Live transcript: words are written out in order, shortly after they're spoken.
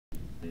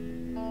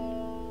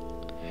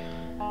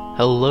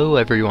Hello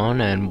everyone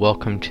and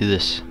welcome to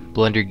this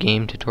Blender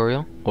game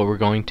tutorial. What we're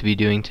going to be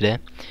doing today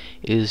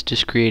is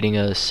just creating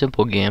a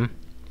simple game.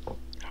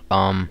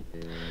 So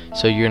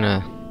you're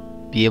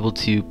gonna be able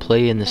to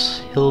play in this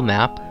hill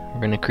map.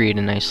 We're gonna create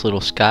a nice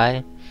little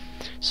sky,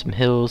 some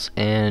hills,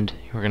 and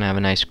we're gonna have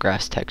a nice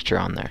grass texture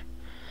on there.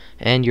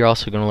 And you're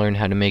also gonna learn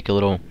how to make a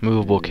little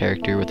movable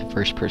character with a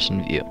first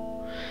person view.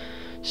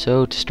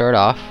 So to start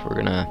off, we're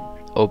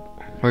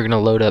gonna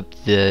load up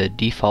the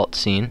default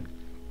scene.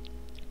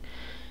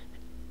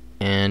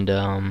 And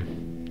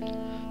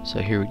so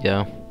here we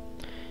go,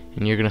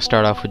 and you're gonna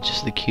start off with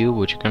just the cube.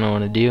 What you're gonna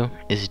want to do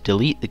is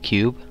delete the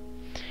cube,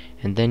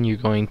 and then you're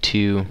going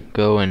to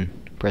go and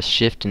press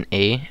Shift and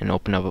A and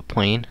open up a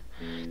plane,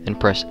 then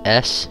press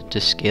S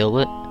to scale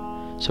it.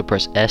 So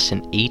press S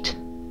and 8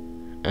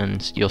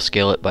 and you'll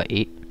scale it by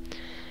 8,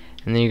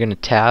 and then you're gonna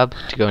tab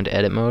to go into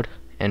edit mode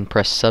and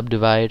press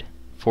subdivide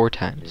 4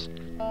 times.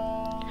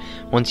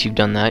 Once you've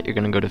done that, you're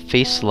gonna go to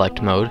face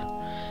select mode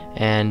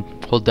and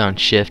hold down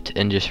Shift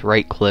and just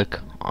right click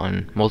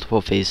on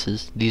multiple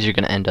faces. These are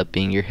going to end up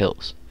being your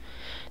hills.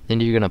 Then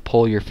you're going to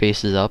pull your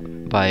faces up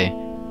by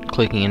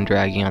clicking and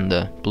dragging on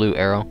the blue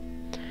arrow,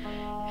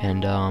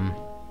 and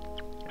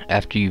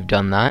after you've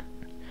done that,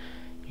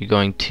 you're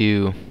going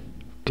to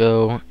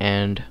go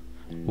and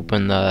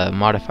open the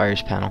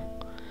modifiers panel,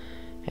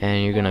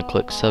 and you're going to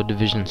click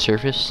subdivision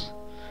surface,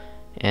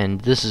 and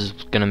this is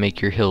going to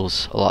make your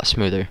hills a lot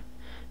smoother.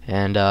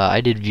 And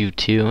I did view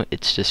 2,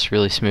 it's just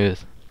really smooth.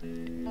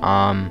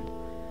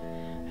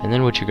 And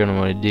then what you're going to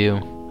want to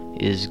do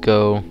is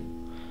go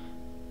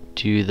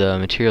to the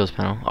materials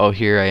panel. Oh,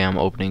 here I am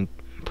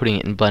putting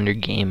it in Blender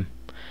game,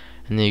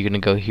 and then you're going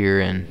to go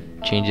here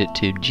and change it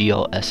to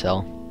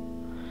GLSL.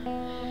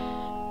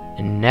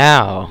 And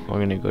now we're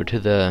going to go to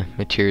the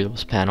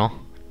materials panel,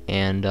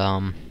 and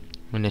I'm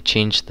going to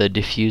change the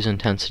diffuse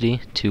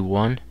intensity to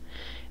 1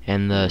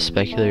 and the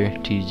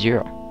specular to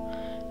 0.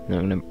 And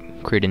I'm going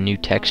to create a new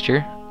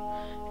texture,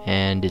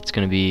 and it's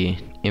going to be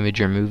image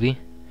or movie,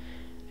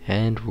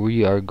 and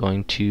we are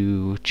going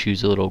to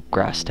choose a little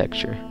grass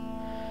texture.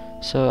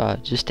 So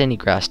just any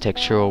grass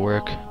texture will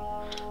work,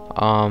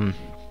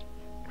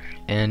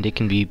 and it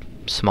can be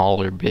small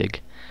or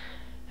big.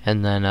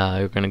 And then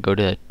we're going to go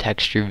to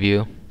texture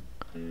view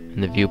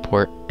in the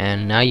viewport,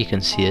 and now you can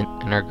see it,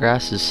 and our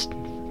grass is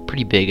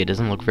pretty big. It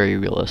doesn't look very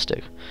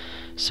realistic,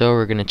 so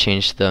we're going to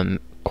change the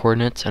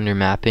coordinates under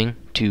mapping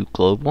to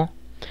global,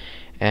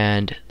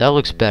 and that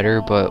looks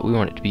better, but we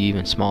want it to be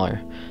even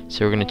smaller.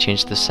 So we're going to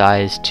change the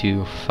size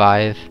to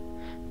 5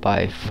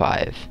 by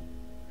 5.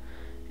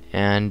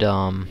 And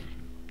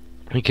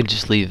we can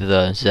just leave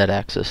the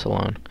Z-axis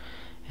alone.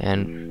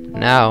 And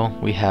now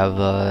we have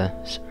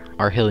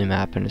our hilly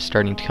map, and it's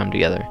starting to come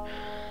together.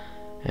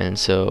 And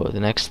so the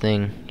next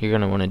thing you're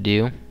going to want to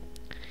do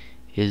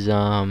is,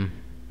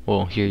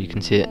 well, here you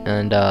can see it,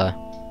 and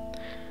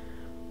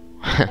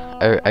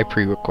I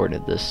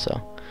pre-recorded this,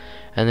 so.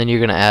 And then you're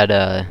going to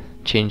add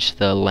change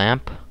the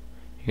lamp.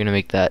 You're going to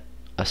make that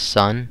a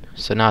sun,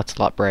 so now it's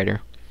a lot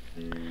brighter.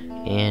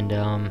 And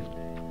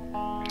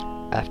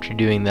after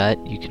doing that,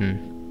 you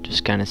can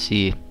just kind of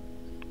see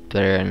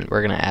better, and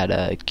we're going to add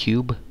a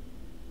cube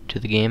to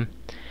the game,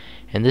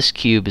 and this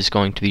cube is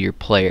going to be your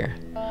player.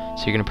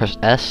 So you're going to press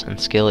S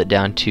and scale it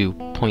down to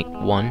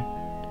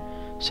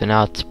 0.1, so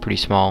now it's pretty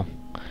small,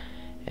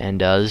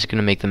 and this is going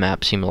to make the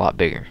map seem a lot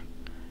bigger.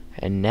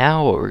 And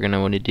now what we're going to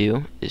want to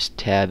do is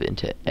tab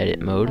into edit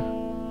mode,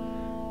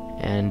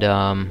 and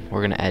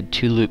we're going to add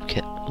 2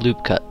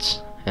 loop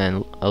cuts,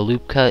 and a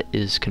loop cut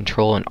is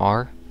Control and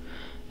R,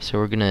 so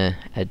we're going to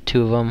add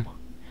 2 of them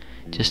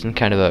just in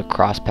kind of a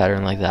cross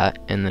pattern like that.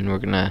 And then we're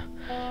going to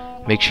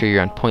make sure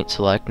you're on point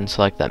select and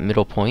select that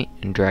middle point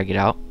and drag it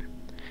out.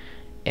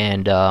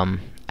 And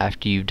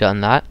after you've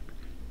done that,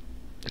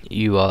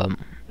 you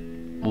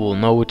will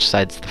know which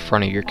side's the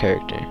front of your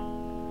character,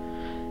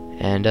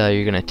 and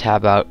you're going to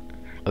tab out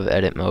of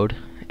edit mode,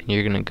 and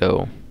you're going to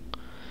go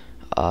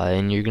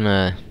and you're going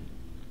to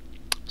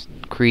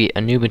create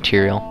a new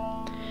material,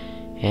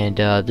 and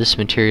this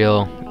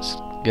material is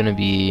going to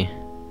be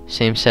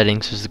same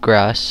settings as the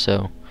grass,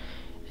 so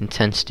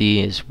intensity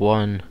is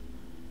 1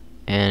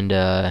 and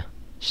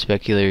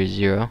specular is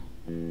 0.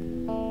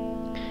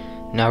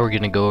 Now we're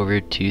going to go over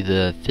to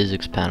the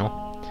physics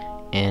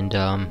panel, and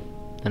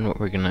then what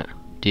we're going to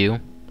do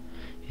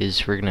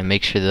is we're going to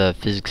make sure the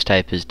physics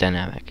type is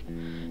dynamic.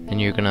 Then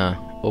you're going to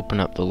open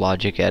up the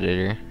logic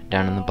editor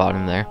down in the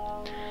bottom there,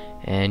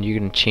 and you're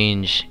going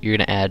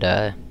to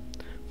add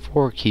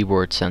 4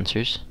 keyboard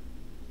sensors.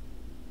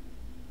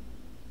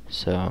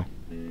 So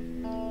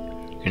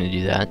you're going to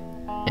do that,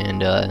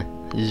 and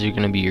these are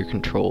going to be your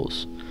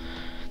controls.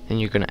 Then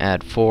you're going to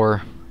add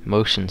 4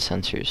 motion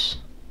sensors,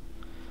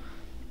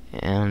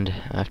 and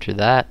after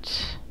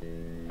that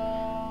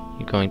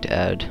you're going to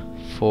add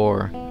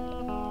 4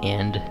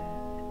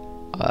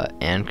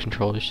 and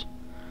controllers,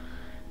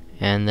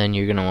 and then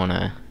you're going to want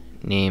to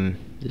name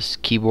this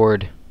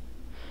keyboard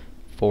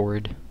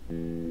forward,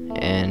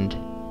 and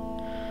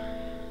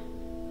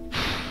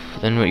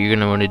then what you're going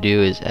to want to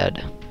do is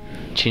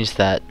change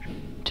that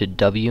to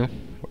W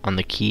on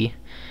the key.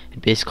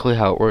 And basically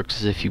how it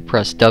works is if you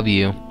press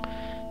W,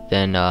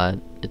 then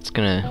it's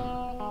gonna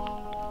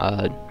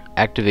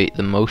activate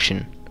the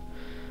motion,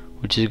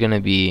 which is gonna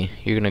be,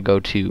 you're gonna go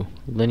to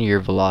linear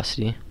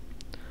velocity,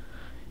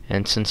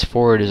 and since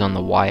forward is on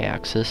the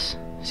y-axis,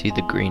 see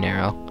the green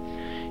arrow,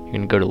 you're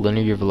gonna go to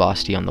linear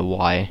velocity on the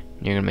y,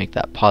 and you're gonna make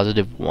that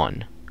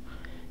 +1,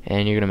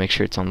 and you're gonna make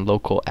sure it's on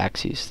local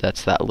axes.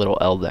 That's that little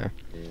L there,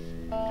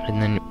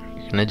 and then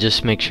you're gonna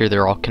just make sure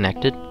they're all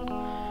connected,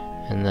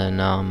 and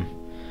then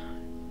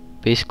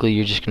basically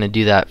you're just gonna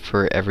do that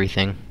for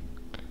everything,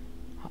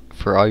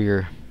 for all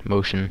your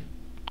motion.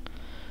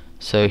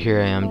 So here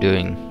I am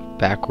doing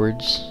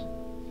backwards,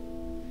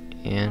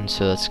 and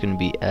so that's going to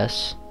be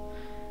S,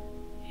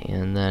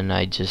 and then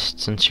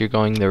since you're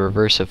going the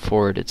reverse of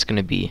forward, it's going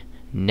to be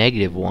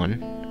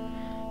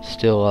 -1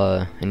 still,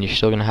 and you're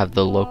still going to have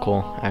the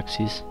local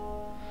axes,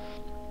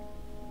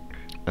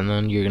 and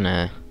then you're going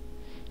to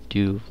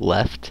do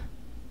left,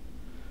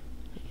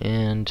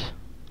 and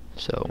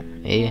so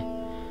A,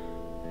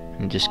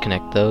 and just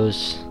connect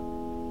those,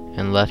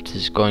 and left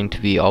is going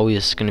to be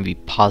always going to be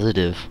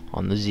positive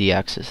on the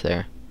z-axis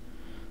there,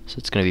 so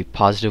it's going to be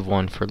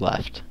 +1 for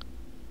left.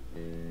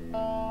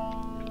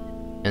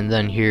 And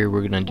then here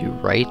we're going to do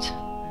right,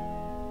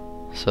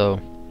 so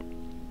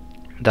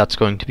that's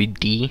going to be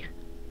D,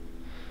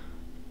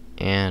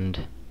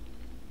 and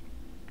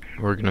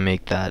we're going to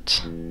make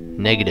that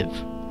negative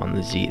on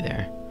the z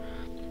there,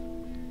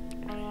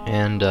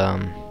 and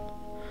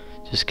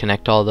just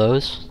connect all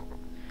those.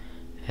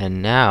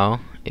 And now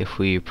if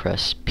we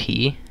press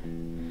P,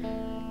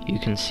 you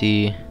can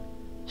see,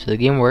 so the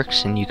game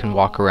works and you can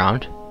walk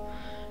around,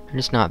 and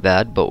it's not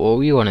bad, but what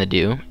we want to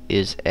do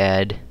is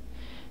add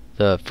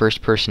the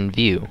first person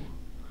view.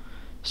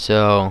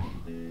 So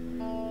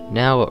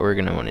now what we're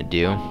going to want to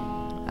do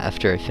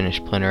after I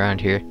finish playing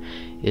around here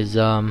is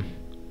we're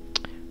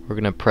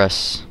going to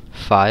press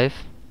 5.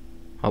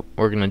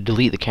 We're going to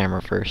delete the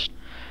camera first,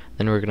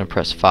 then we're going to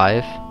press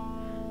 5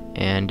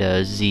 and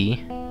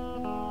Z,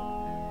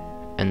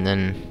 and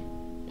then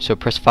so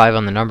press 5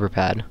 on the number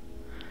pad,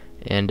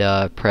 and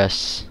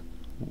press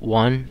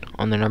 1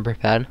 on the number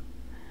pad,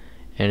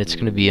 and it's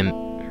going to be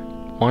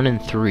 1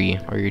 and 3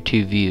 are your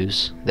two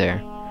views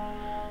there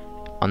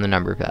on the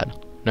number pad.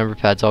 Number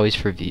pad's always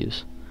for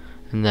views.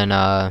 And then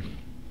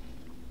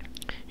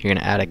you're going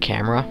to add a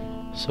camera,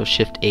 so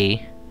Shift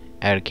A,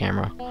 add a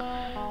camera,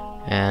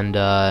 and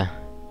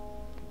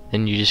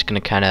then you're just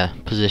going to kind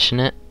of position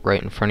it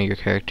right in front of your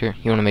character.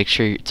 You want to make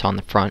sure it's on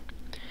the front.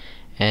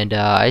 And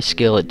I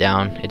scale it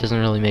down. It doesn't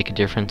really make a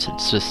difference.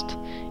 It's just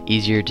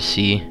easier to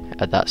see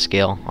at that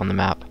scale on the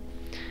map.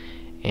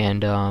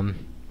 And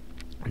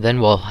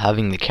then while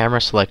having the camera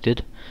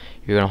selected,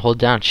 you're going to hold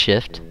down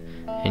Shift,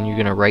 and you're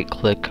going to right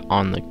click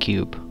on the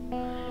cube.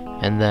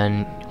 And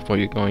then what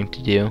you're going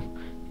to do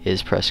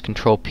is press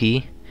Control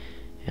P,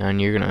 and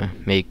you're going to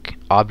make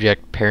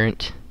Object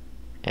Parent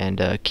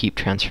and Keep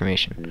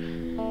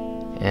Transformation.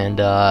 And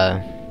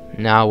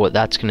now what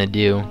that's going to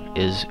do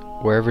is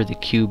wherever the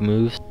cube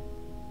moves,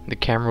 the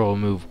camera will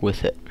move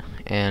with it.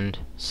 And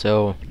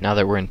so now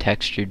that we're in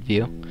textured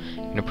view,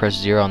 you're going to press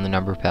 0 on the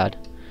number pad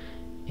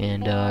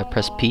and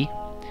press P,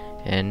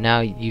 and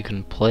now you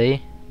can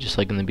play just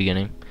like in the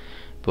beginning,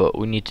 but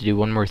we need to do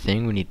one more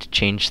thing. We need to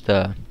change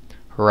the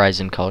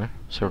horizon color,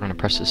 so we're going to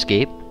press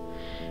escape,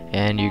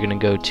 and you're going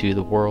to go to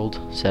the world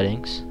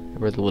settings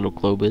where the little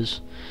globe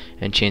is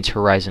and change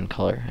horizon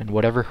color, and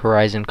whatever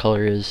horizon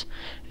color is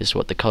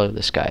what the color of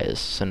the sky is.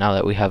 So now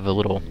that we have a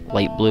little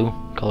light blue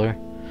color,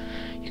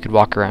 you could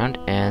walk around,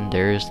 and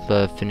there's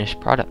the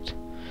finished product.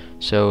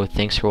 So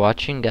thanks for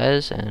watching,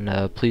 guys,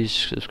 and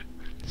please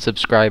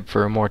subscribe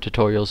for more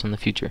tutorials in the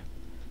future.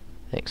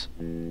 Thanks.